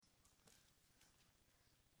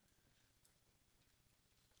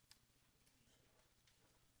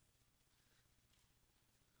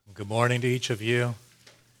Good morning to each of you.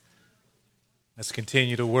 Let's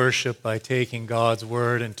continue to worship by taking God's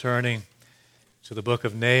word and turning to the book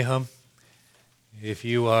of Nahum. If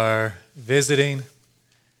you are visiting,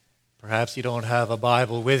 perhaps you don't have a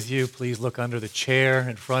Bible with you, please look under the chair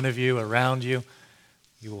in front of you, around you.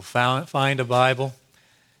 You will find a Bible.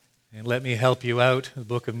 And let me help you out. The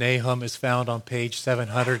book of Nahum is found on page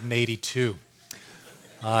 782.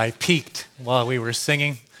 I peeked while we were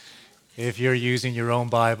singing. If you're using your own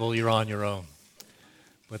Bible, you're on your own.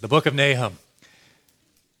 But the book of Nahum,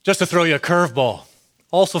 just to throw you a curveball,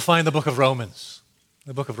 also find the book of Romans.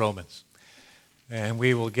 The book of Romans. And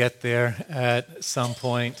we will get there at some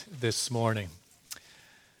point this morning.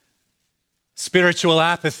 Spiritual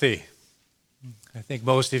apathy. I think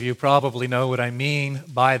most of you probably know what I mean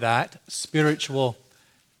by that. Spiritual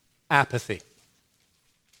apathy.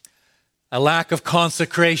 A lack of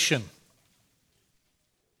consecration.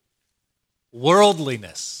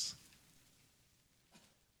 Worldliness.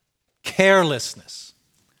 Carelessness.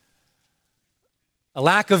 A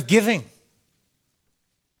lack of giving.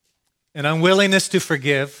 An unwillingness to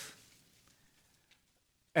forgive.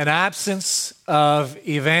 An absence of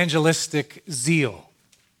evangelistic zeal.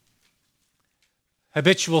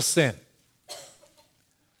 Habitual sin.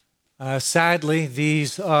 Sadly,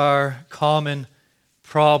 these are common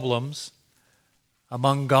problems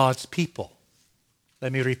among God's people.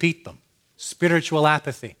 Let me repeat them. Spiritual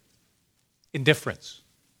apathy, indifference,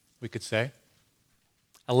 we could say.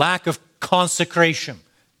 A lack of consecration,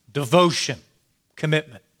 devotion,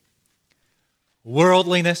 commitment.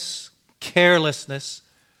 Worldliness, carelessness,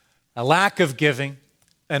 a lack of giving,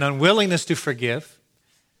 an unwillingness to forgive,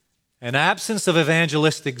 an absence of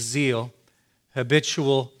evangelistic zeal,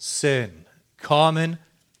 habitual sin, common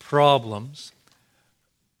problems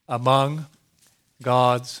among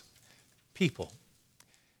God's people.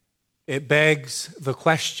 It begs the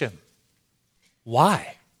question,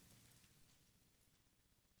 why?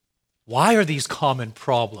 Why are these common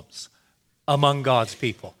problems among God's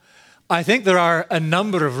people? I think there are a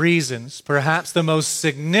number of reasons. Perhaps the most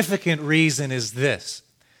significant reason is this.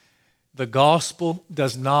 The gospel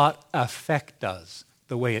does not affect us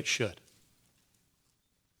the way it should.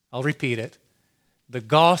 I'll repeat it. The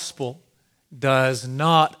gospel does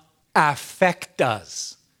not affect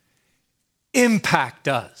us, impact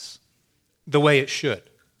us the way it should.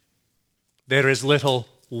 There is little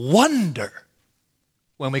wonder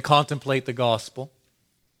when we contemplate the gospel.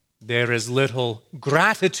 There is little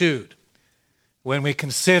gratitude when we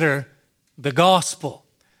consider the gospel.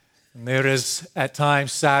 And there is, at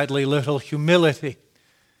times, sadly, little humility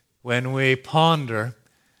when we ponder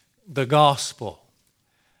the gospel.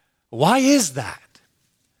 Why is that?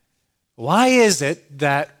 Why is it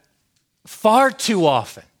that far too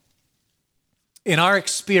often, in our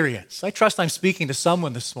experience, I trust I'm speaking to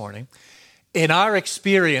someone this morning, in our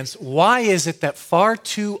experience, why is it that far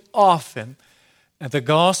too often the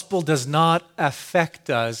gospel does not affect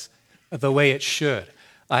us the way it should?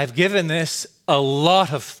 I've given this a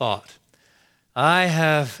lot of thought. I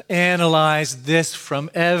have analyzed this from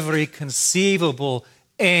every conceivable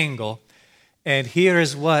angle, and here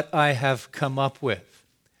is what I have come up with.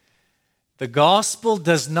 The gospel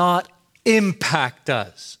does not impact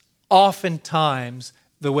us oftentimes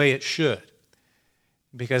the way it should,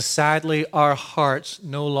 because sadly our hearts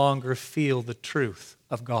no longer feel the truth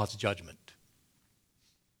of God's judgment.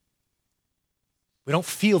 We don't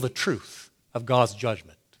feel the truth of God's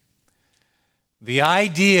judgment. The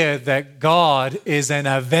idea that God is an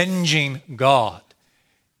avenging God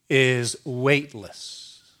is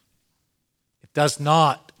weightless. It does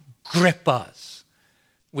not grip us.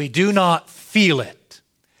 We do not feel it.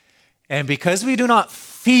 And because we do not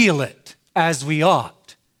feel it as we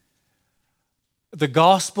ought, the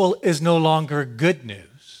gospel is no longer good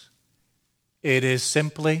news. It is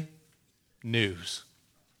simply news.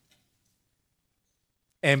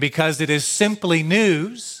 And because it is simply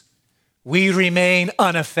news, we remain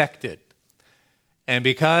unaffected. And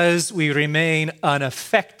because we remain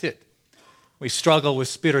unaffected, we struggle with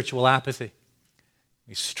spiritual apathy.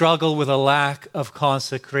 We struggle with a lack of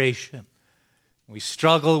consecration. We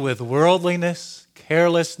struggle with worldliness,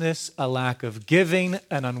 carelessness, a lack of giving,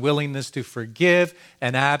 an unwillingness to forgive,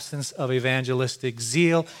 an absence of evangelistic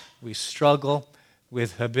zeal. We struggle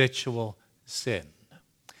with habitual sin.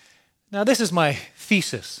 Now, this is my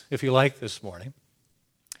thesis, if you like, this morning.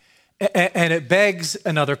 And it begs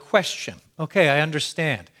another question. Okay, I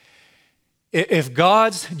understand. If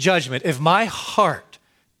God's judgment, if my heart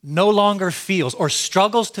no longer feels or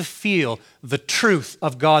struggles to feel the truth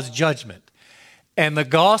of God's judgment, and the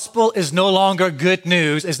gospel is no longer good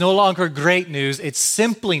news, is no longer great news, it's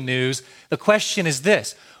simply news, the question is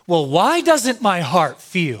this: Well, why doesn't my heart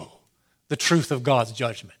feel the truth of God's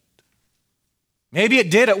judgment? Maybe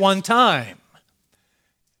it did at one time.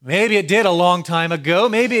 Maybe it did a long time ago.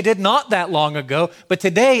 Maybe it did not that long ago. But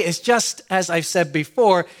today it's just, as I've said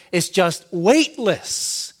before, it's just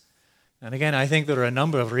weightless. And again, I think there are a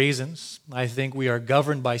number of reasons. I think we are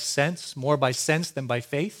governed by sense, more by sense than by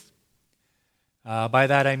faith. By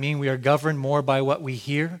that I mean we are governed more by what we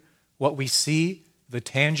hear, what we see, the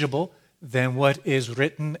tangible, than what is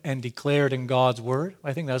written and declared in God's Word.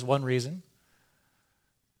 I think that's one reason.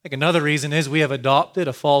 I think another reason is we have adopted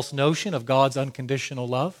a false notion of God's unconditional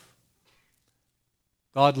love.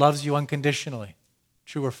 God loves you unconditionally.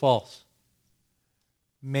 True or false?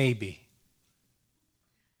 Maybe.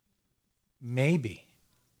 Maybe.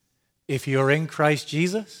 If you're in Christ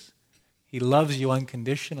Jesus, He loves you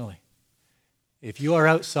unconditionally. If you are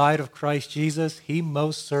outside of Christ Jesus, He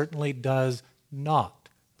most certainly does not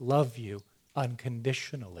love you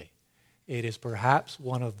unconditionally. It is perhaps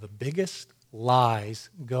one of the biggest lies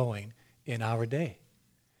going in our day.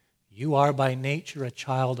 You are by nature a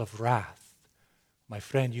child of wrath. My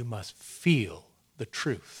friend, you must feel the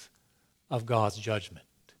truth of God's judgment.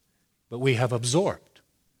 But we have absorbed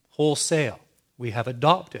wholesale, we have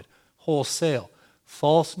adopted wholesale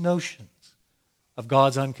false notions of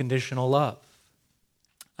God's unconditional love.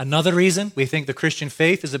 Another reason we think the Christian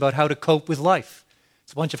faith is about how to cope with life.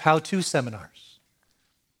 It's a bunch of how-to seminars.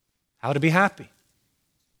 How to be happy.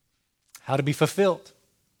 How to be fulfilled,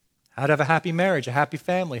 how to have a happy marriage, a happy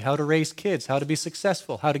family, how to raise kids, how to be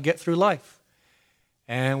successful, how to get through life.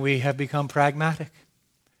 And we have become pragmatic.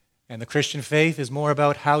 And the Christian faith is more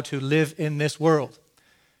about how to live in this world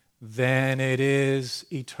than it is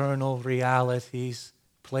eternal realities,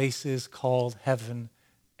 places called heaven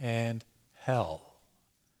and hell.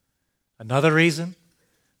 Another reason,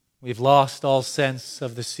 we've lost all sense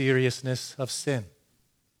of the seriousness of sin.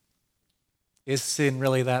 Is sin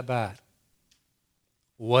really that bad?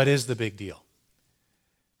 What is the big deal?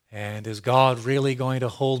 And is God really going to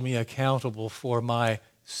hold me accountable for my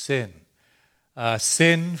sin?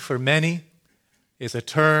 Sin, for many, is a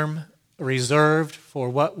term reserved for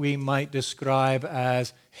what we might describe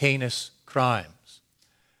as heinous crimes.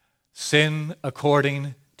 Sin,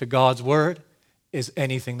 according to God's Word, is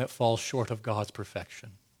anything that falls short of God's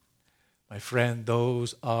perfection. My friend,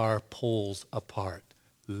 those are poles apart,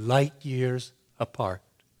 light years apart.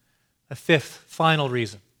 A fifth, final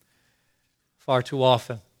reason. Far too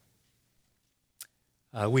often,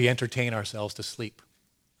 we entertain ourselves to sleep.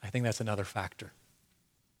 I think that's another factor.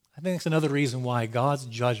 I think it's another reason why God's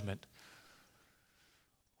judgment,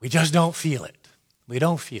 we just don't feel it. We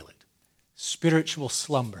don't feel it. Spiritual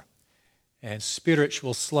slumber. And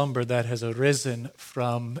spiritual slumber that has arisen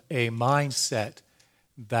from a mindset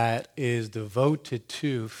that is devoted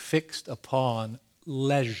to, fixed upon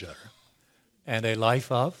leisure and a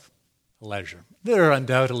life of leisure. There are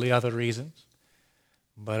undoubtedly other reasons,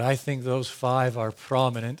 but I think those 5 are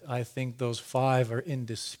prominent. I think those 5 are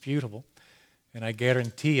indisputable. And I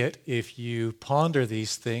guarantee it, if you ponder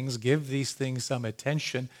these things, give these things some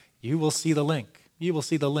attention, you will see the link. You will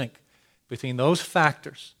see the link between those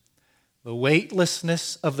factors, the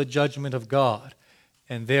weightlessness of the judgment of God,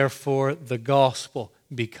 and therefore the gospel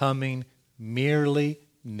becoming merely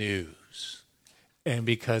news. And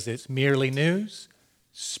because it's merely news,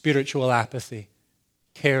 spiritual apathy,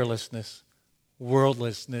 carelessness,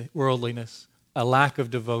 worldliness, a lack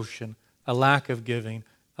of devotion, a lack of giving,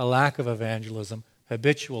 a lack of evangelism,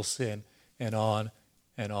 habitual sin, and on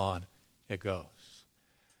it goes.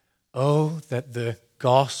 Oh, that the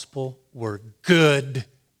gospel were good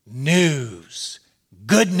news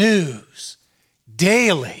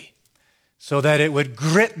daily, so that it would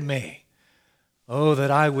grip me. Oh,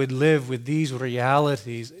 that I would live with these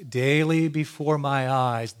realities daily before my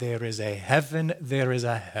eyes. There is a heaven, there is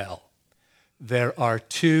a hell. There are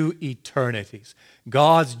 2 eternities.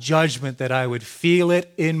 God's judgment, that I would feel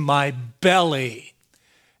it in my belly,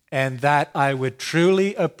 and that I would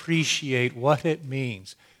truly appreciate what it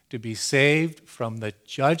means to be saved from the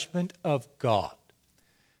judgment of God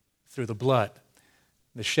through the blood,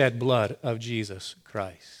 the shed blood of Jesus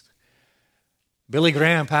Christ. Billy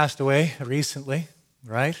Graham passed away recently,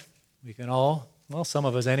 right? We can all, well, some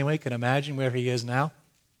of us anyway, can imagine where he is now.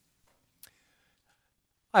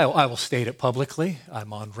 I will state it publicly.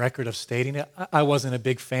 I'm on record of stating it. I wasn't a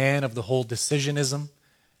big fan of the whole decisionism,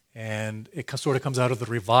 and it sort of comes out of the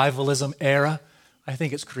revivalism era. I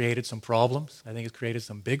think it's created some problems. I think it's created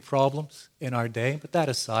some big problems in our day. But that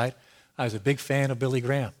aside, I was a big fan of Billy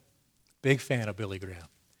Graham. Big fan of Billy Graham.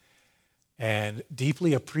 And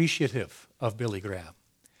deeply appreciative of Billy Graham.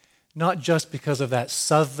 Not just because of that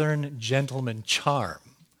Southern gentleman charm,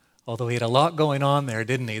 Although he had a lot going on there,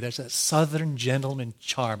 didn't he? There's that southern gentleman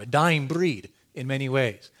charm, a dying breed in many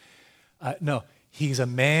ways. No, he's a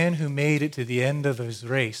man who made it to the end of his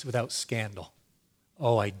race without scandal.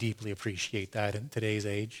 Oh, I deeply appreciate that in today's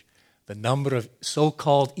age. The number of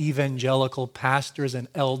so-called evangelical pastors and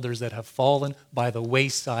elders that have fallen by the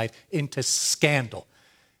wayside into scandal.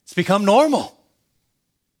 It's become normal.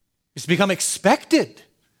 It's become expected.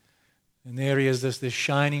 And there he is, this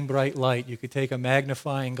shining bright light. You could take a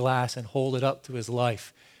magnifying glass and hold it up to his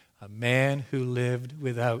life. A man who lived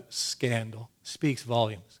without scandal. Speaks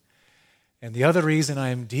volumes. And the other reason I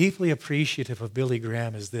am deeply appreciative of Billy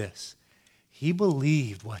Graham is this. He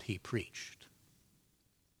believed what he preached.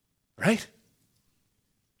 Right?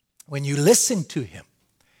 When you listen to him,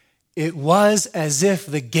 it was as if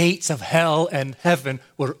the gates of hell and heaven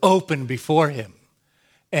were open before him.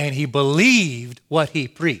 And he believed what he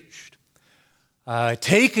preached.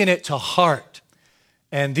 Taken it to heart.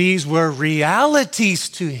 And these were realities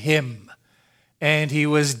to him. And he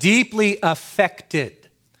was deeply affected,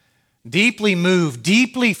 deeply moved,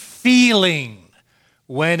 deeply feeling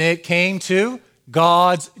when it came to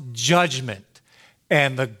God's judgment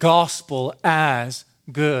and the gospel as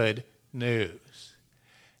good news.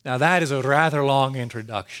 Now that is a rather long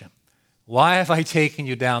introduction. Why have I taken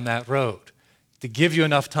you down that road? To give you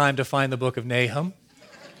enough time to find the book of Nahum.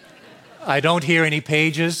 I don't hear any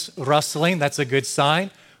pages rustling. That's a good sign.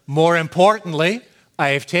 More importantly, I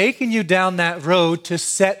have taken you down that road to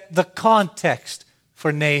set the context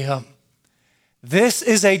for Nahum. This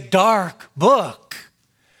is a dark book.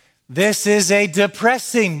 This is a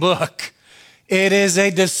depressing book. It is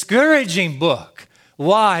a discouraging book.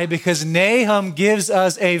 Why? Because Nahum gives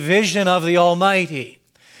us a vision of the Almighty.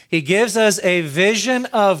 He gives us a vision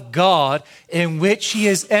of God in which he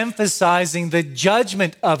is emphasizing the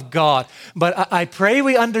judgment of God. But I pray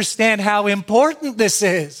we understand how important this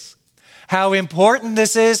is. How important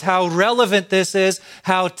this is, how relevant this is,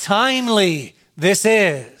 how timely this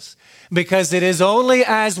is. Because it is only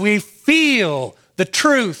as we feel the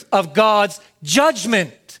truth of God's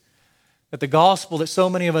judgment that the gospel that so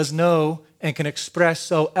many of us know and can express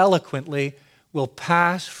so eloquently will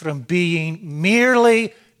pass from being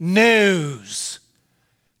merely news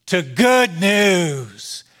to good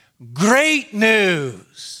news, great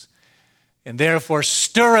news, and therefore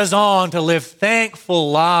stir us on to live thankful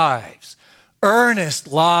lives, earnest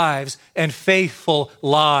lives, and faithful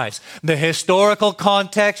lives. The historical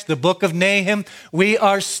context, the book of Nahum, we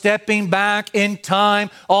are stepping back in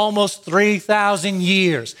time almost 3,000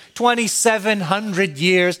 years, 2,700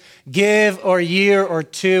 years, give or year or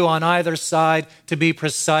two on either side to be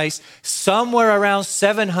precise, somewhere around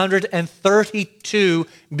 732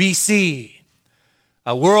 BC.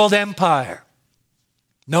 A world empire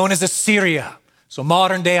known as Assyria, so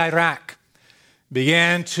modern day Iraq,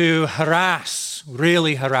 began to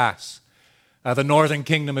really harass the northern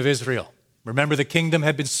kingdom of Israel. Remember, the kingdom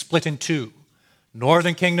had been split in two.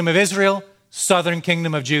 Northern kingdom of Israel, southern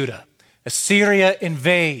kingdom of Judah. Assyria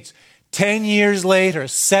invades. 10 years later,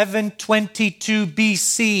 722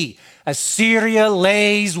 BC, Assyria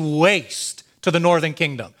lays waste to the northern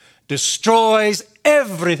kingdom, destroys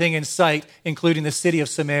everything in sight, including the city of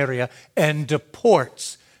Samaria, and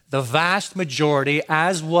deports the vast majority,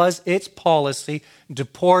 as was its policy,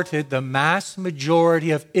 deported the mass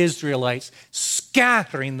majority of Israelites,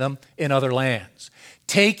 scattering them in other lands,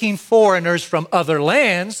 taking foreigners from other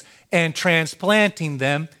lands and transplanting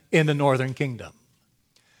them in the northern kingdom.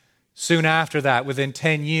 Soon after that, within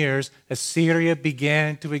 10 years, Assyria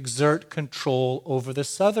began to exert control over the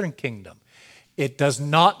southern kingdom. It does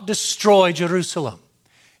not destroy Jerusalem.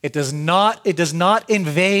 It does not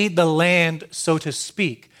invade the land, so to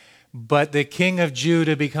speak. But the king of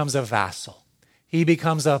Judah becomes a vassal. He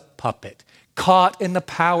becomes a puppet, caught in the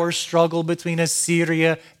power struggle between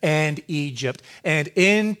Assyria and Egypt. And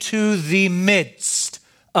into the midst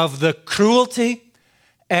of the cruelty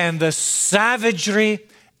and the savagery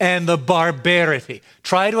and the barbarity.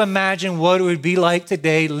 Try to imagine what it would be like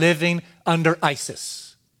today living under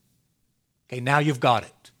ISIS. Okay, now you've got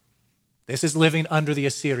it. This is living under the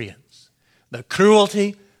Assyrians. The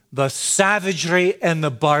cruelty, the savagery, and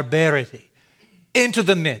the barbarity. Into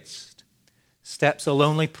the midst steps a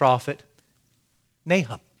lonely prophet,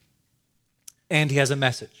 Nahum. And he has a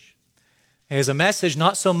message. He has a message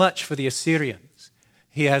not so much for the Assyrians.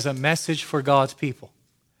 He has a message for God's people.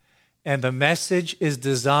 And the message is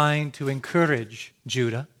designed to encourage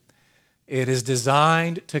Judah. It is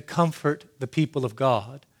designed to comfort the people of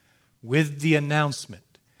God with the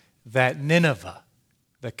announcement that Nineveh,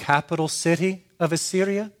 the capital city of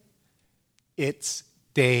Assyria, its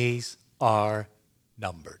days are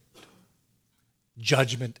numbered.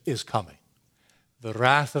 Judgment is coming. The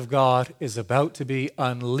wrath of God is about to be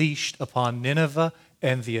unleashed upon Nineveh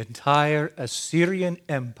and the entire Assyrian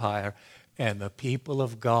Empire, and the people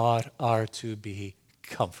of God are to be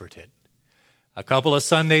comforted. A couple of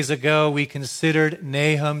Sundays ago, we considered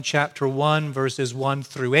Nahum chapter 1, verses 1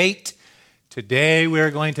 through 8. Today,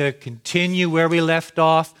 we're going to continue where we left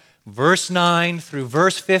off, verse 9 through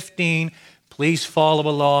verse 15. Please follow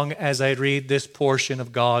along as I read this portion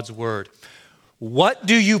of God's word. What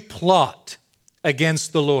do you plot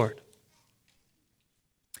against the Lord?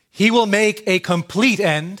 He will make a complete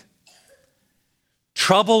end.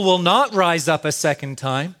 Trouble will not rise up a second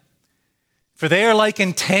time, for they are like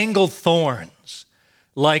entangled thorns,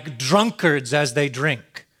 like drunkards as they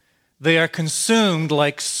drink. They are consumed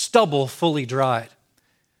like stubble fully dried.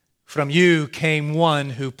 From you came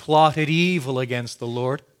one who plotted evil against the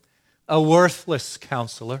Lord, a worthless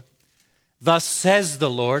counselor. Thus says the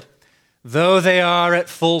Lord, though they are at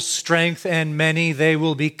full strength and many, they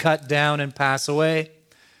will be cut down and pass away.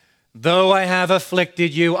 Though I have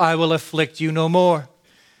afflicted you, I will afflict you no more.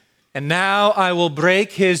 And now I will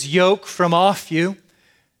break his yoke from off you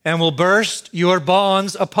and will burst your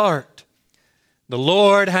bonds apart. The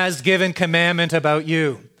Lord has given commandment about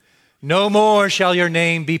you. No more shall your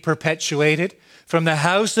name be perpetuated. From the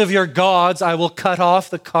house of your gods I will cut off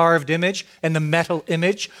the carved image and the metal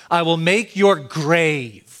image. I will make your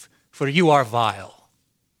grave, for you are vile.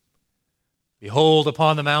 Behold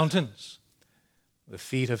upon the mountains the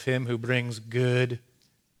feet of him who brings good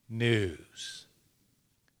news,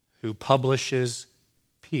 who publishes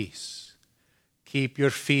peace. Keep your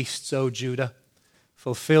feasts, O Judah.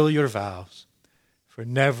 Fulfill your vows, for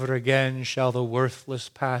never again shall the worthless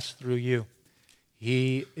pass through you.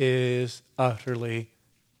 He is utterly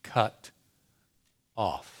cut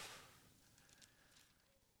off.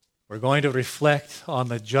 We're going to reflect on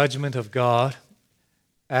the judgment of God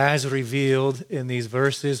as revealed in these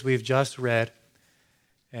verses we've just read.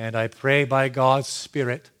 And I pray by God's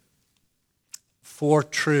Spirit, 4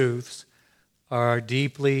 truths are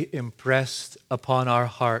deeply impressed upon our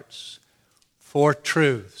hearts. 4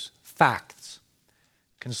 truths, facts,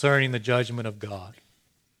 concerning the judgment of God.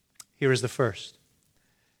 Here is the first.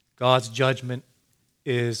 God's judgment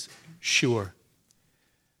is sure.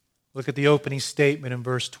 Look at the opening statement in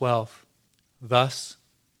verse 12. Thus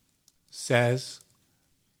says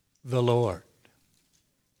the Lord.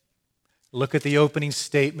 Look at the opening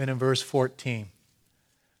statement in verse 14.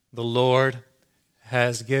 The Lord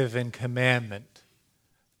has given commandment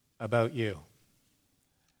about you.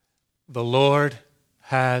 The Lord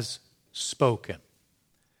has spoken.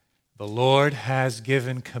 The Lord has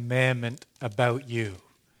given commandment about you.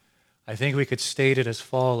 I think we could state it as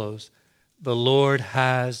follows. The Lord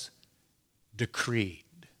has decreed.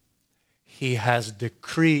 He has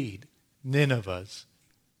decreed Nineveh's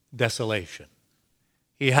desolation.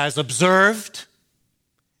 He has observed.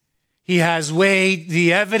 He has weighed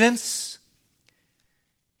the evidence.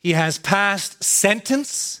 He has passed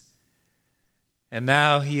sentence. And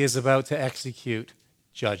now he is about to execute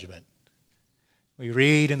judgment. We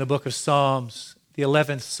read in the book of Psalms, the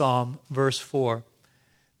 11th Psalm, verse 4,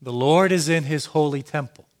 the Lord is in his holy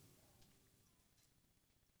temple.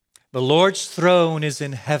 The Lord's throne is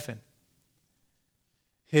in heaven.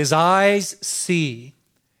 His eyes see,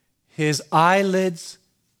 his eyelids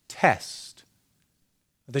test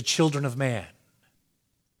the children of man.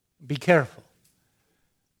 Be careful.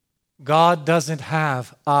 God doesn't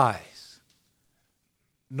have eyes,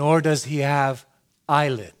 nor does he have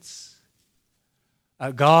eyelids.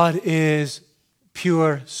 God is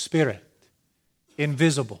pure spirit,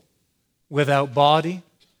 invisible, without body,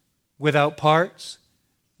 without parts,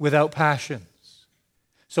 without passions.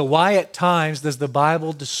 So why at times does the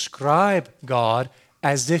Bible describe God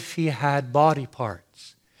as if he had body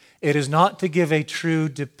parts? It is not to give a true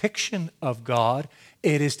depiction of God.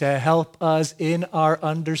 It is to help us in our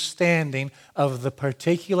understanding of the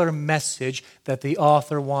particular message that the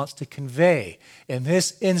author wants to convey. In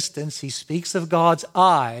this instance, he speaks of God's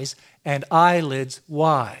eyes and eyelids.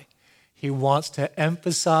 Why? He wants to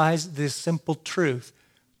emphasize this simple truth.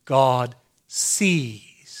 God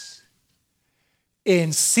sees.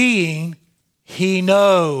 In seeing, he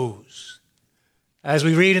knows. As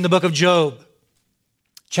we read in the book of Job,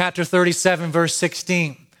 chapter 37, verse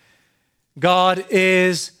 16, God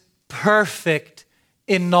is perfect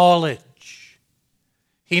in knowledge.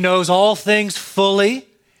 He knows all things fully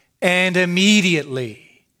and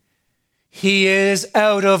immediately. He is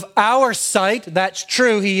out of our sight. That's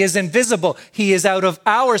true. He is invisible. He is out of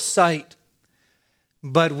our sight.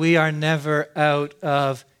 But we are never out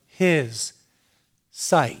of his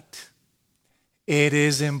sight. It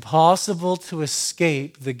is impossible to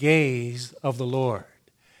escape the gaze of the Lord.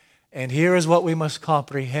 And here is what we must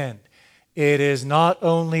comprehend. It is not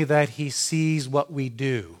only that he sees what we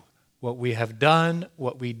do, what we have done,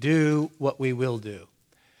 what we do, what we will do.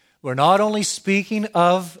 We're not only speaking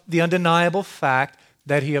of the undeniable fact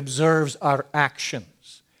that he observes our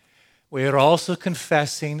actions. We are also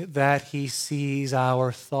confessing that he sees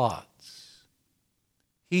our thoughts.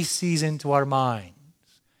 He sees into our minds.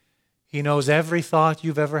 He knows every thought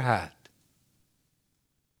you've ever had.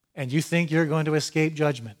 And you think you're going to escape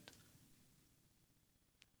judgment.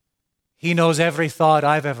 He knows every thought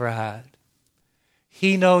I've ever had.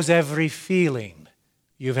 He knows every feeling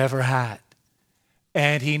you've ever had.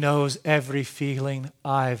 And he knows every feeling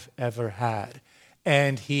I've ever had.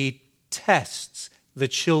 And he tests the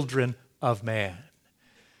children of man.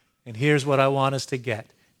 And here's what I want us to get.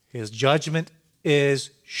 His judgment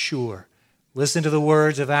is sure. Listen to the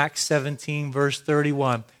words of Acts 17, verse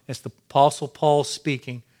 31. It's the Apostle Paul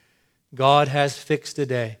speaking. God has fixed a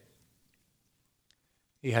day.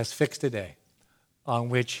 He has fixed a day on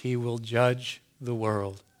which he will judge the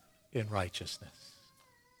world in righteousness.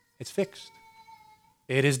 It's fixed.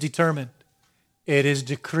 It is determined. It is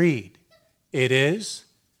decreed. It is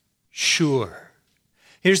sure.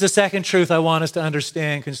 Here's the second truth I want us to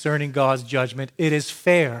understand concerning God's judgment. It is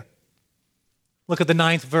fair. Look at the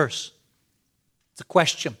 9th verse. It's a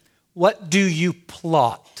question. What do you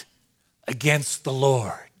plot against the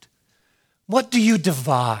Lord? What do you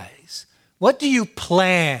devise? What do you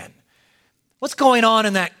plan? What's going on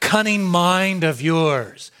in that cunning mind of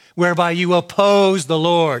yours, whereby you oppose the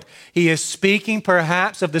Lord? He is speaking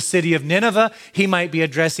perhaps of the city of Nineveh. He might be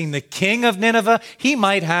addressing the king of Nineveh. He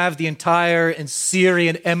might have the entire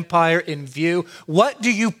Assyrian empire in view. What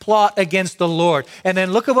do you plot against the Lord? And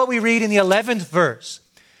then look at what we read in the 11th verse.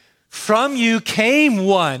 From you came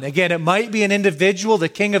one. Again, it might be an individual, the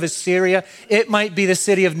king of Assyria. It might be the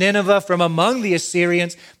city of Nineveh from among the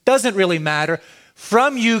Assyrians. Doesn't really matter.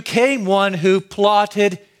 From you came one who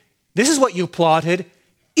plotted, this is what you plotted,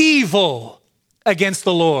 evil against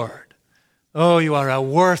the Lord. Oh, you are a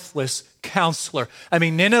worthless counselor. I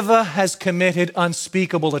mean, Nineveh has committed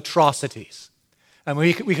unspeakable atrocities. And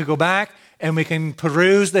we could go back and we can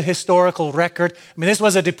peruse the historical record. I mean, this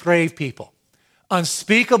was a depraved people.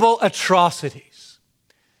 Unspeakable atrocities.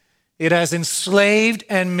 It has enslaved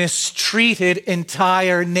and mistreated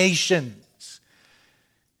entire nations.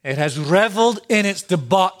 It has reveled in its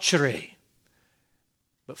debauchery.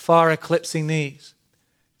 But far eclipsing these,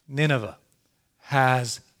 Nineveh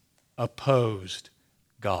has opposed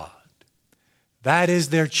God. That is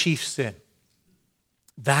their chief sin.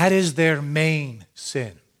 That is their main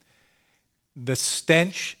sin. The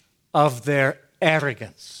stench of their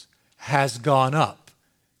arrogance has gone up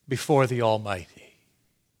before the Almighty.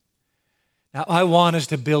 Now, I want us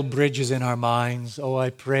to build bridges in our minds. Oh, I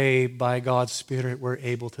pray by God's Spirit we're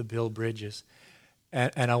able to build bridges.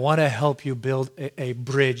 And I want to help you build a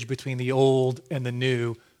bridge between the old and the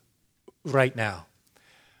new right now.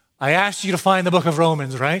 I asked you to find the book of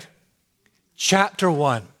Romans, right? Chapter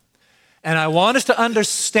 1. And I want us to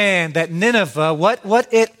understand that Nineveh, what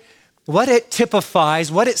it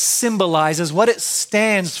typifies, what it symbolizes, what it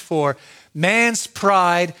stands for, man's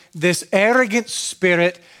pride, this arrogant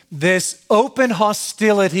spirit, this open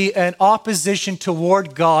hostility and opposition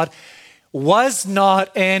toward God was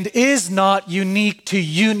not and is not unique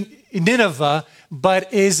to Nineveh,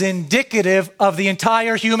 but is indicative of the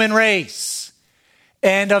entire human race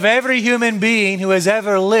and of every human being who has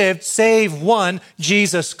ever lived, save one,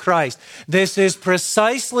 Jesus Christ. This is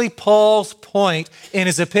precisely Paul's point in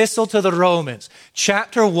his epistle to the Romans.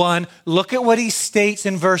 Chapter 1, look at what he states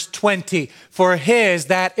in verse 20. For his,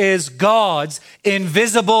 that is God's,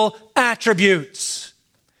 invisible attributes.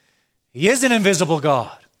 He is an invisible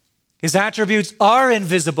God. His attributes are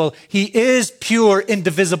invisible. He is pure,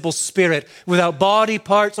 indivisible spirit without body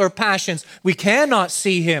parts or passions. We cannot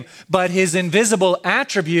see him, but his invisible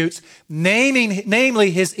attributes, namely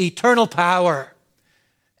his eternal power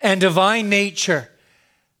and divine nature,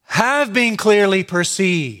 have been clearly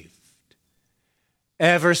perceived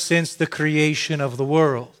ever since the creation of the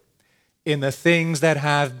world in the things that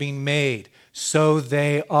have been made, so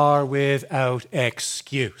they are without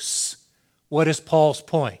excuse. What is Paul's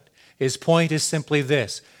point? His point is simply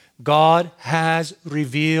this: God has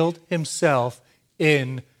revealed himself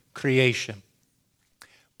in creation.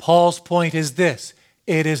 Paul's point is this: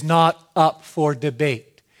 it is not up for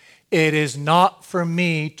debate. It is not for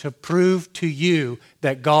me to prove to you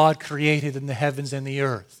that God created in the heavens and the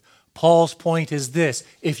earth. Paul's point is this: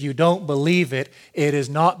 if you don't believe it, it is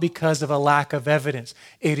not because of a lack of evidence.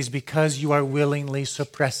 It is because you are willingly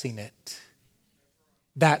suppressing it.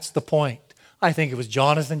 That's the point. I think it was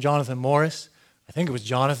Jonathan Morris. I think it was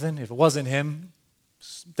Jonathan. If it wasn't him,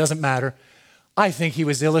 doesn't matter. I think he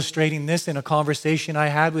was illustrating this in a conversation I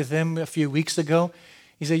had with him a few weeks ago.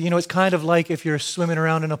 He said, it's kind of like if you're swimming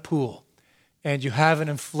around in a pool and you have an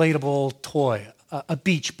inflatable toy, a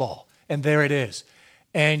beach ball, and there it is,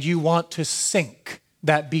 and you want to sink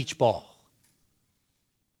that beach ball.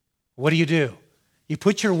 What do? You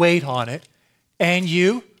put your weight on it and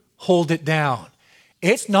you hold it down.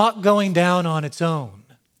 It's not going down on its own.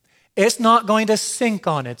 It's not going to sink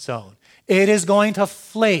on its own. It is going to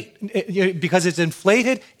because it's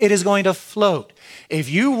inflated, it is going to float. If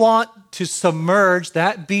you want to submerge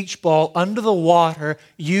that beach ball under the water,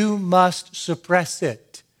 you must suppress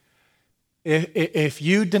it. If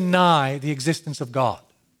you deny the existence of God,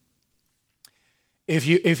 if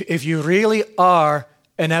you really are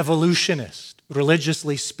an evolutionist,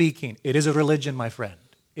 religiously speaking, it is a religion, my friend.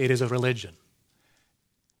 It is a religion.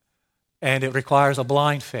 And it requires a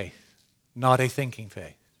blind faith, not a thinking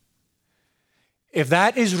faith. If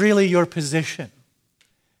that is really your position,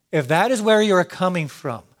 if that is where you're coming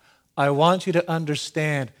from, I want you to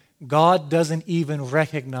understand God doesn't even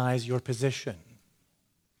recognize your position.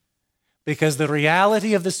 Because the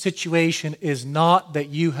reality of the situation is not that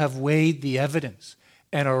you have weighed the evidence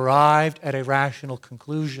and arrived at a rational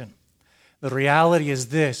conclusion. The reality is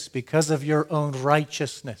this: because of your own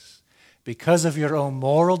righteousness, because of your own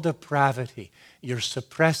moral depravity, you're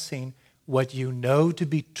suppressing what you know to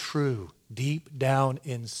be true deep down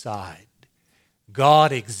inside.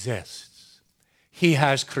 God exists. He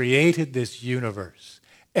has created this universe,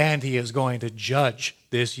 and he is going to judge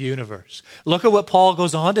this universe. Look at what Paul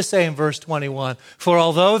goes on to say in verse 21. For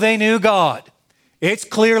although they knew God, it's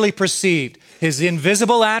clearly perceived, his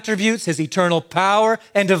invisible attributes, his eternal power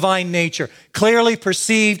and divine nature, clearly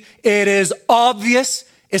perceived, it is obvious,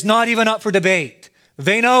 it's not even up for debate.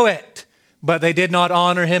 They know it, but they did not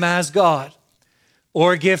honor him as God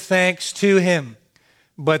or give thanks to him,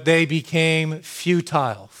 but they became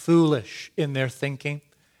futile, foolish in their thinking,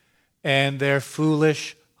 and their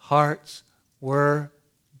foolish hearts were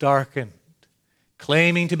darkened.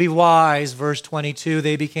 Claiming to be wise, verse 22,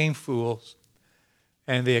 they became fools,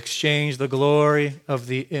 and they exchanged the glory of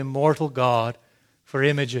the immortal God for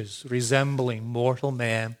images resembling mortal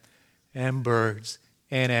man and birds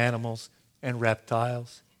and animals and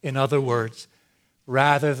reptiles. In other words,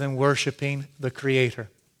 rather than worshiping the Creator,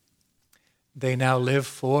 they now live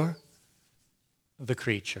for the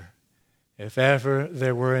creature. If ever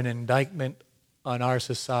there were an indictment on our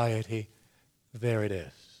society, there it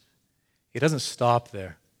is. It doesn't stop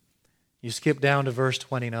there. You skip down to verse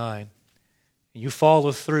 29. You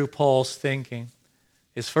follow through Paul's thinking.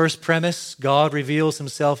 His first premise, God reveals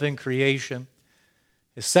himself in creation.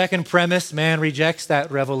 His second premise, man rejects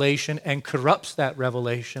that revelation and corrupts that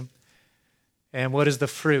revelation. And what is the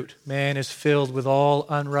fruit? Man is filled with all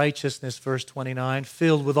unrighteousness, verse 29,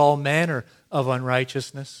 filled with all manner of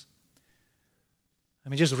unrighteousness. I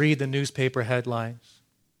mean, just read the newspaper headlines.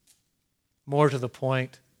 More to the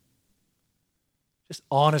point, just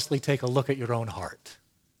honestly take a look at your own heart.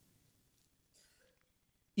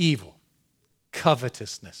 Evil,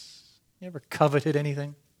 covetousness. You ever coveted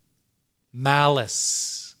anything?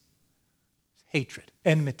 Malice, hatred,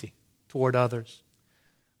 enmity toward others.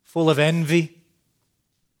 Full of envy,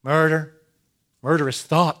 murder, murderous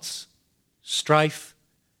thoughts, strife,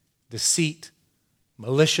 deceit,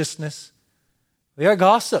 maliciousness. They are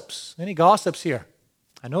gossips. Any gossips here?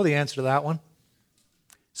 I know the answer to that one.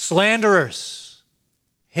 Slanderers,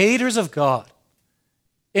 haters of God,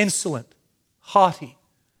 insolent, haughty,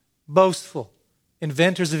 boastful,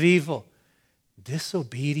 inventors of evil,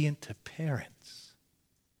 disobedient to parents,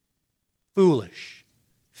 foolish,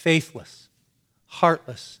 faithless,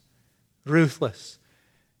 heartless, ruthless.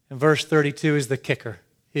 And verse 32 is the kicker.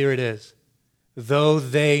 Here it is. Though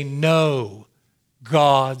they know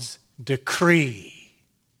God's decree.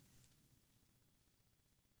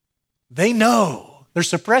 They know. They're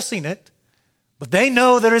suppressing it, but they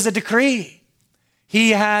know there is a decree.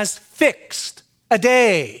 He has fixed a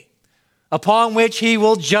day upon which he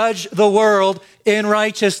will judge the world in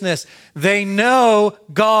righteousness. They know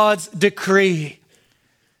God's decree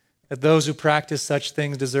that those who practice such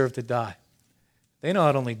things deserve to die. They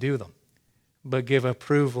not only do them, but give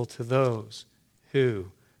approval to those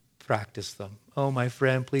who practice them. Oh, my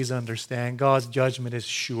friend, please understand, God's judgment is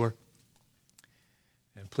sure.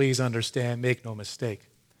 And please understand, make no mistake,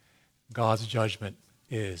 God's judgment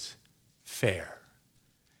is fair.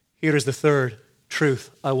 Here is the third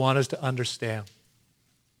truth I want us to understand.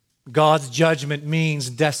 God's judgment means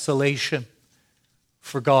desolation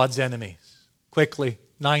for God's enemies. Quickly,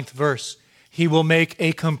 9th verse. He will make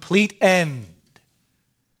a complete end.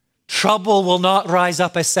 Trouble will not rise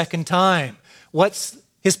up a second time. What's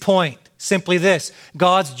his point? Simply this: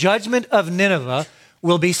 God's judgment of Nineveh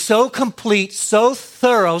will be so complete, so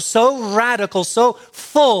thorough, so radical, so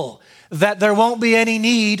full that there won't be any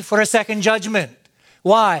need for a second judgment.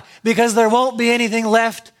 Why? Because there won't be anything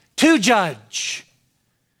left to judge.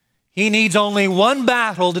 He needs only one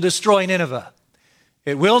battle to destroy Nineveh.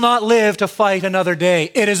 It will not live to fight another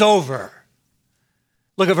day. It is over.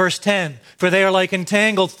 Look at verse 10. For they are like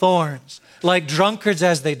entangled thorns, like drunkards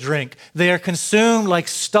as they drink. They are consumed like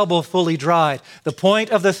stubble fully dried. The point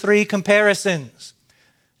of the three comparisons,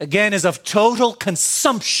 again, is of total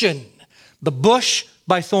consumption. The bush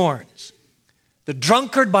by thorns, the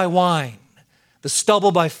drunkard by wine, the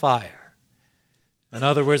stubble by fire. In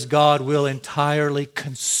other words, God will entirely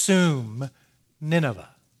consume Nineveh.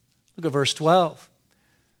 Look at verse 12.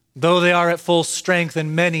 Though they are at full strength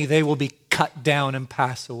and many, they will be cut down and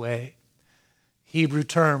pass away. Hebrew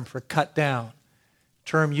term for cut down,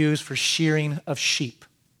 term used for shearing of sheep.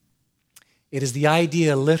 It is the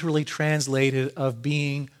idea literally translated of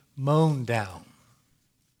being mown down.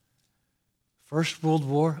 First World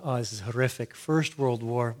War, this is horrific. First World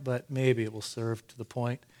War, but maybe it will serve to the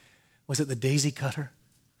point. Was it the daisy cutter?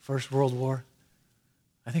 First World War?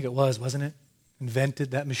 I think it was, wasn't it?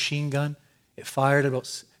 Invented that machine gun. It fired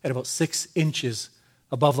at about 6 inches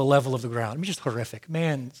above the level of the ground. I mean, just horrific.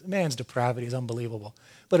 Man's depravity is unbelievable.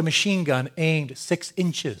 But a machine gun aimed 6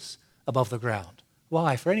 inches above the ground.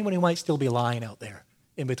 Why? For anyone who might still be lying out there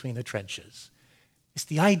in between the trenches. It's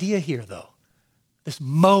the idea here, though. This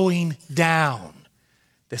mowing down,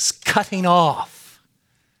 this cutting off.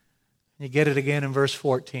 You get it again in verse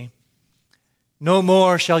 14. No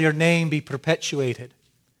more shall your name be perpetuated.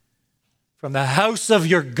 From the house of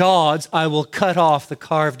your gods I will cut off the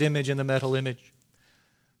carved image and the metal image.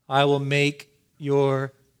 I will make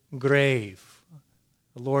your grave.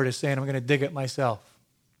 The Lord is saying, I'm going to dig it myself.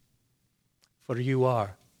 For you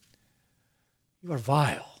are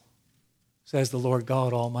vile, says the Lord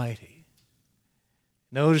God Almighty.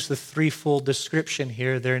 Notice the threefold description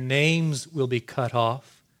here. Their names will be cut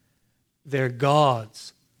off. Their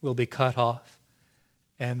gods will be cut off.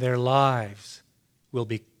 And their lives will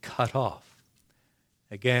be cut off.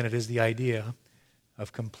 Again, it is the idea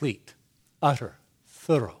of complete, utter,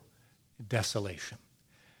 thorough desolation.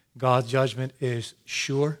 God's judgment is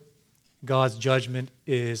sure. God's judgment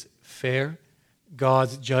is fair.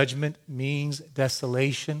 God's judgment means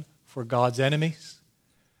desolation for God's enemies.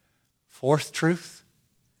 Fourth truth,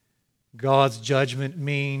 God's judgment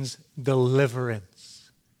means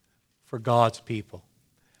deliverance for God's people.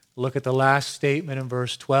 Look at the last statement in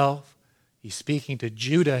verse 12. He's speaking to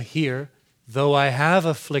Judah here. Though I have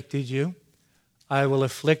afflicted you, I will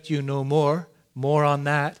afflict you no more. More on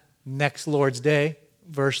that next Lord's Day.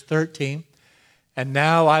 Verse 13. And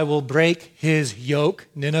now I will break his yoke,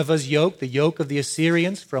 Nineveh's yoke, the yoke of the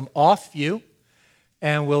Assyrians, from off you,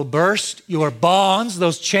 and will burst your bonds,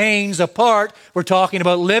 those chains apart. We're talking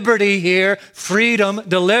about liberty here, freedom,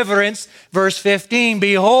 deliverance. Verse 15,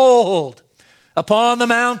 behold, upon the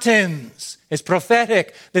mountains. It's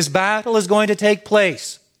prophetic. This battle is going to take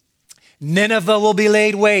place. Nineveh will be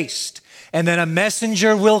laid waste, and then a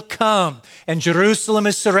messenger will come, and Jerusalem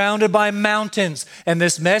is surrounded by mountains, and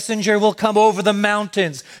this messenger will come over the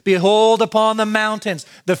mountains. Behold upon the mountains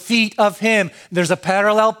the feet of him. There's a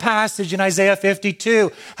parallel passage in Isaiah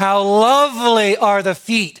 52. How lovely are the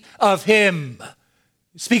feet of him.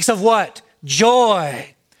 It speaks of what?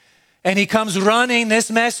 Joy. And he comes running,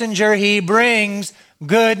 this messenger, he brings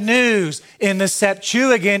good news. In the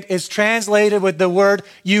Septuagint, it's translated with the word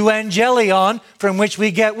euangelion, from which we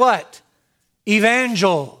get what?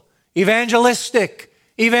 Evangel, evangelistic,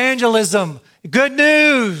 evangelism, good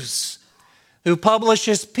news. Who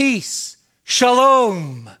publishes peace,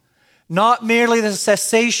 shalom. Not merely the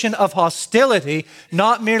cessation of hostility,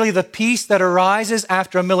 not merely the peace that arises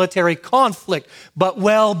after a military conflict, but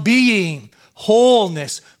well-being,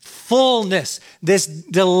 wholeness, fullness, this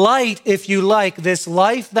delight, if you like, this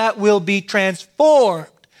life that will be transformed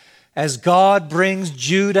as God brings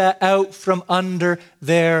Judah out from under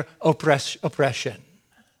their oppression.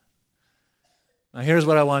 Now here's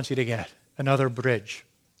what I want you to get, another bridge.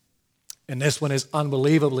 And this one is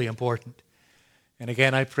unbelievably important. And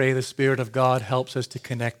again, I pray the Spirit of God helps us to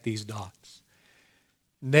connect these dots.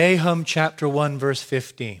 Nahum chapter 1, verse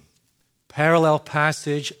 15. Parallel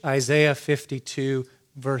passage, Isaiah 52,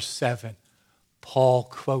 verse 7. Paul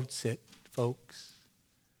quotes it, folks.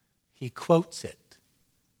 He quotes it.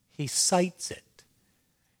 He cites it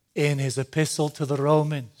in his epistle to the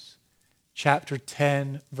Romans, chapter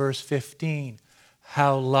 10, verse 15.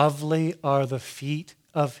 how lovely are the feet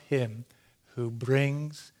of him who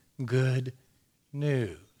brings good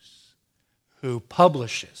news, who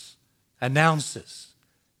publishes, announces,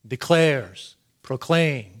 declares,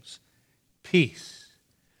 proclaims peace.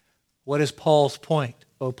 What is Paul's point?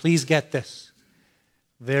 Oh, please get this.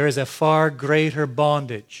 There is a far greater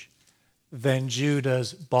bondage than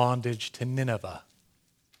Judah's bondage to Nineveh.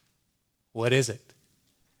 What is it?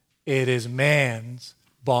 It is man's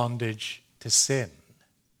bondage to sin.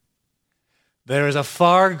 There is a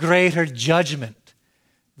far greater judgment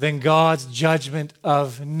than God's judgment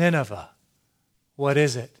of Nineveh. What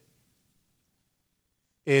is it?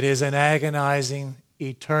 It is an agonizing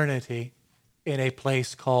eternity in a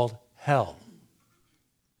place called hell.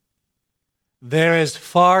 There is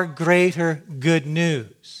far greater good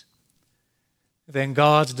news than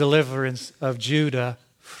God's deliverance of Judah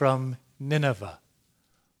from Nineveh.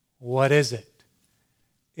 What is it?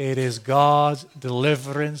 It is God's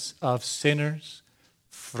deliverance of sinners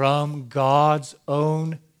from God's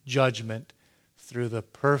own judgment through the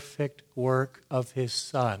perfect work of his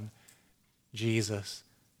Son, Jesus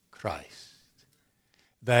Christ.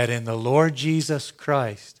 That in the Lord Jesus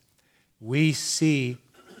Christ, we see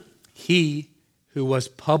he who was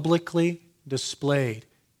publicly displayed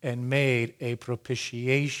and made a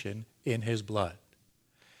propitiation in his blood.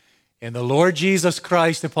 In the Lord Jesus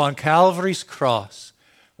Christ upon Calvary's cross,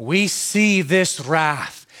 we see this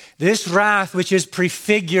wrath which is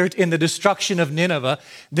prefigured in the destruction of Nineveh,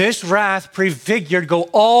 this wrath prefigured go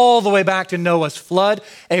all the way back to Noah's flood,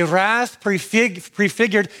 a wrath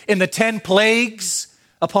prefigured in the 10 plagues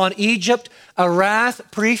upon Egypt, a wrath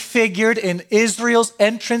prefigured in Israel's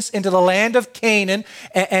entrance into the land of Canaan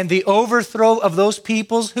and the overthrow of those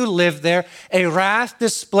peoples who lived there, a wrath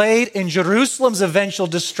displayed in Jerusalem's eventual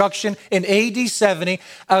destruction in AD 70,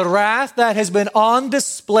 a wrath that has been on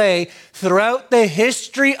display throughout the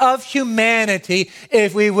history of humanity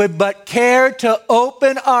if we would but care to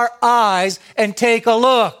open our eyes and take a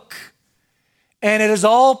look. And it is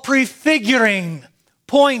all prefiguring,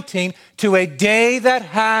 pointing to a day that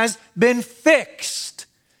has been fixed.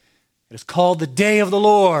 It is called the day of the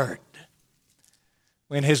Lord,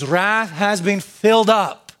 when his wrath has been filled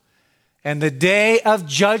up and the day of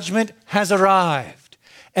judgment has arrived.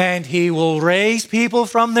 And he will raise people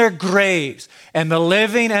from their graves, and the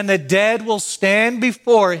living and the dead will stand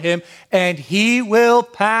before him, and he will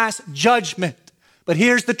pass judgment. But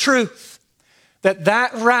here's the truth,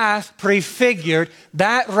 that wrath prefigured,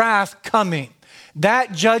 that wrath coming,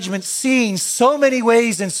 that judgment seen so many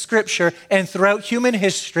ways in Scripture and throughout human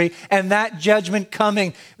history, and that judgment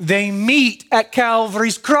coming, they meet at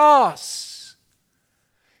Calvary's cross.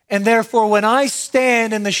 And therefore, when I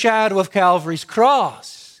stand in the shadow of Calvary's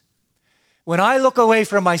cross, when I look away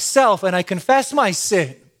from myself and I confess my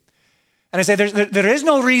sin, and I say, there is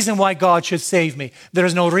no reason why God should save me. There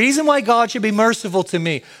is no reason why God should be merciful to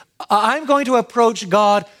me. I'm going to approach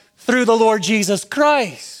God through the Lord Jesus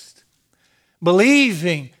Christ,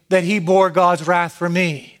 believing that he bore God's wrath for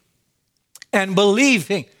me, and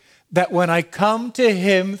believing that when I come to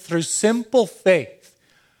him through simple faith,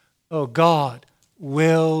 oh, God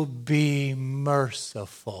will be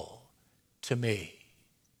merciful to me.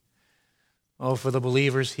 Oh, for the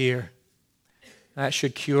believers here, that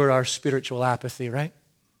should cure our spiritual apathy, right?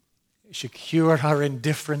 It should cure our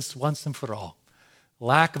indifference once and for all.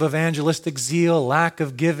 Lack of evangelistic zeal, lack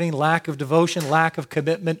of giving, lack of devotion, lack of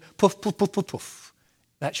commitment, poof, poof, poof, poof, poof.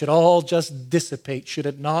 That should all just dissipate, should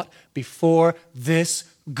it not, before this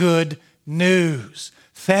good news.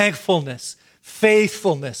 Thankfulness,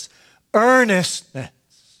 faithfulness, earnestness.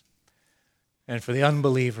 And for the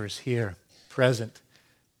unbelievers here present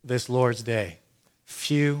this Lord's Day,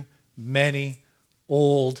 few, many,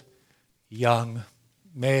 old, young,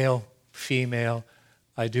 male, female,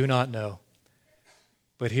 I do not know.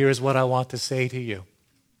 But here's what I want to say to you.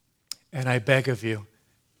 And I beg of you,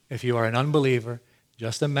 if you are an unbeliever,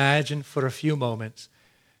 just imagine for a few moments,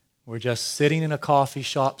 we're just sitting in a coffee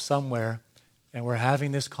shop somewhere and we're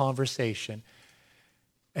having this conversation.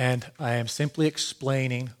 And I am simply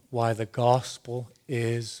explaining why the gospel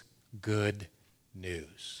is good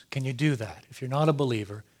news. Can you do that? If you're not a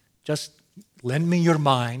believer, just lend me your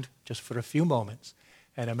mind just for a few moments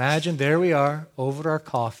and imagine there we are over our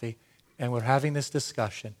coffee and we're having this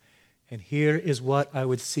discussion. And here is what I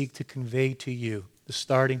would seek to convey to you, the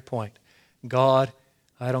starting point. God,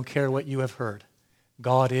 I don't care what you have heard.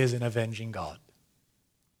 God is an avenging God.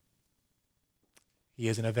 He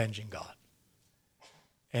is an avenging God.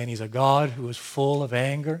 And he's a God who is full of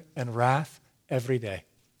anger and wrath every day.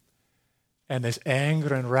 And this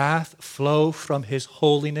anger and wrath flow from his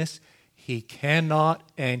holiness. He cannot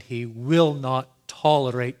and he will not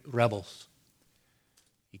tolerate rebels.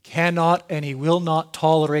 He cannot and he will not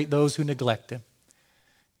tolerate those who neglect him.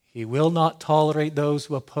 He will not tolerate those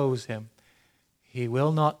who oppose him. He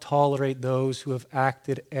will not tolerate those who have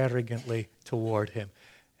acted arrogantly toward him.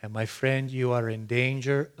 And my friend, you are in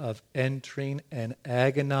danger of entering an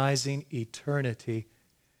agonizing eternity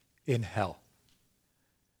in hell.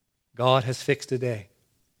 God has fixed a day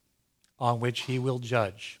on which he will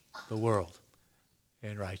judge the world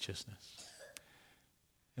in righteousness.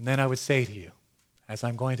 And then I would say to you, as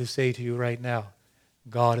I'm going to say to you right now,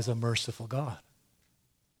 God is a merciful God.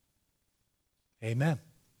 Amen.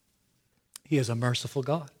 He is a merciful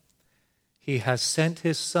God. He has sent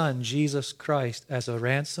his Son, Jesus Christ, as a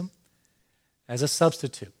ransom, as a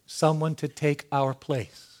substitute, someone to take our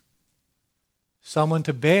place, someone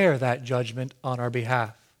to bear that judgment on our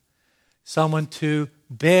behalf, someone to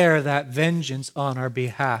bear that vengeance on our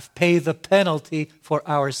behalf, pay the penalty for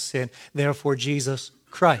our sin. Therefore, Jesus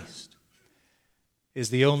Christ is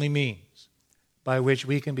the only means by which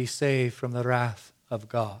we can be saved from the wrath of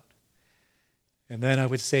God. And then I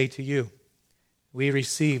would say to you, we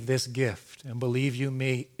receive this gift, and believe you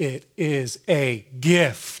me, it is a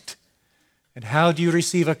gift. And how do you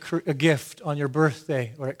receive a gift on your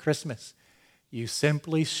birthday or at Christmas? You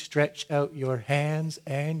simply stretch out your hands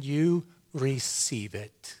and you receive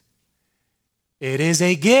it. It is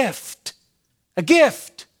a gift. A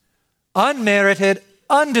gift. Unmerited,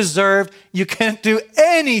 undeserved. You can't do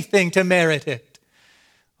anything to merit it.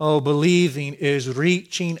 Oh, believing is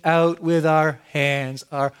reaching out with our hands,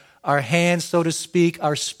 our hands, so to speak,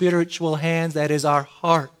 our spiritual hands, that is our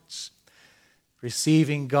hearts,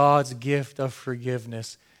 receiving God's gift of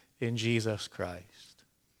forgiveness in Jesus Christ.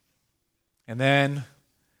 And then,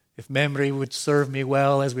 if memory would serve me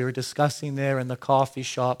well, as we were discussing there in the coffee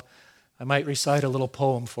shop, I might recite a little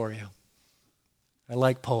poem for you. I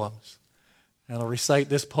like poems. And I'll recite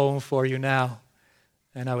this poem for you now.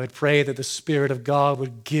 And I would pray that the Spirit of God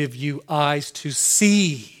would give you eyes to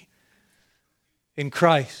see in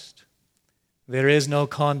Christ. There is no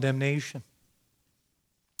condemnation.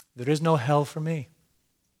 There is no hell for me.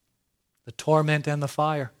 The torment and the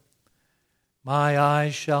fire my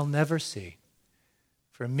eyes shall never see.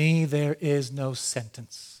 For me there is no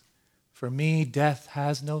sentence. For me death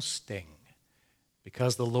has no sting.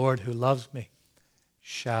 Because the Lord who loves me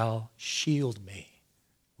shall shield me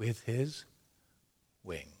with his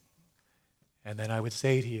wing. And then I would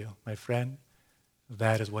say to you, my friend,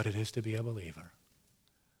 that is what it is to be a believer.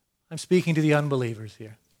 I'm speaking to the unbelievers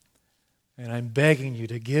here. And I'm begging you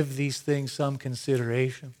to give these things some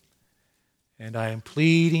consideration. And I am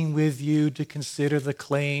pleading with you to consider the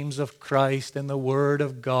claims of Christ and the Word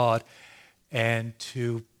of God and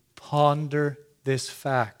to ponder this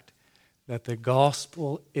fact that the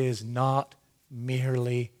gospel is not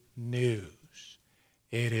merely news.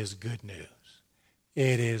 It is good news.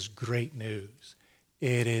 It is great news.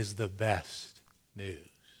 It is the best news.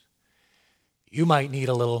 You might need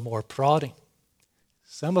a little more prodding.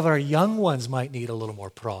 Some of our young ones might need a little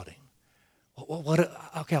more prodding.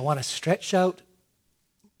 Okay, I want to stretch out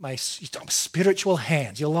my spiritual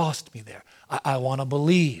hands. You lost me there. I want to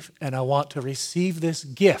believe, and I want to receive this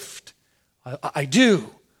gift. I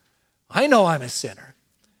do. I know I'm a sinner.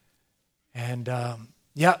 And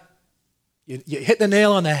you hit the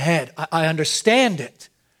nail on the head. I understand it.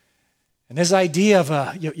 And this idea of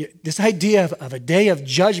a day of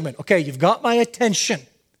judgment. Okay, you've got my attention.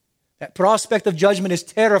 That prospect of judgment is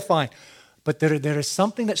terrifying. But there is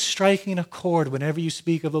something that's striking a chord whenever you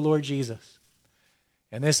speak of the Lord Jesus.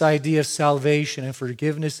 And this idea of salvation and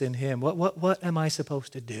forgiveness in him. What am I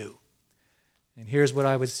supposed to do? And here's what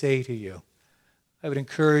I would say to you. I would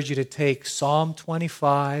encourage you to take Psalm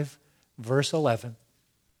 25, verse 11,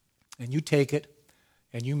 and you take it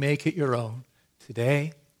and you make it your own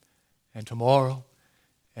today and tomorrow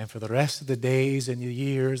and for the rest of the days and the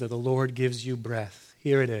years that the Lord gives you breath.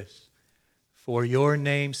 Here it is. For your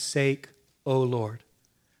name's sake, O Lord,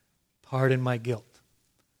 pardon my guilt,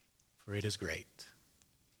 for it is great.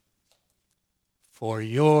 For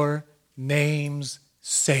your name's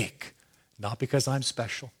sake, not because I'm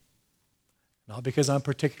special, not because I'm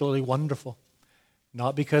particularly wonderful,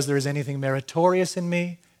 not because there is anything meritorious in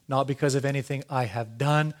me, not because of anything I have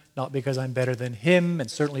done, not because I'm better than him and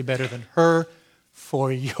certainly better than her.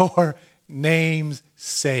 For your name's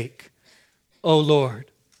sake, O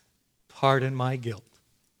Lord, pardon my guilt,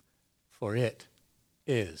 for it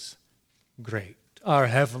is great. Our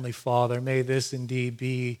Heavenly Father, may this indeed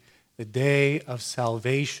be the day of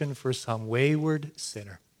salvation for some wayward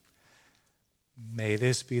sinner. May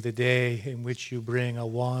this be the day in which you bring a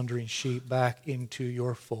wandering sheep back into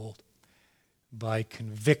your fold. by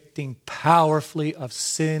convicting powerfully of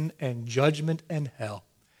sin and judgment and hell,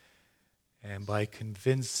 and by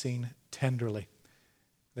convincing tenderly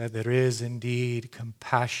that there is indeed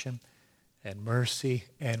compassion and mercy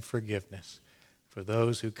and forgiveness for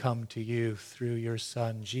those who come to you through your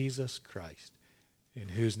Son, Jesus Christ, in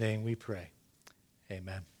whose name we pray.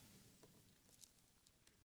 Amen.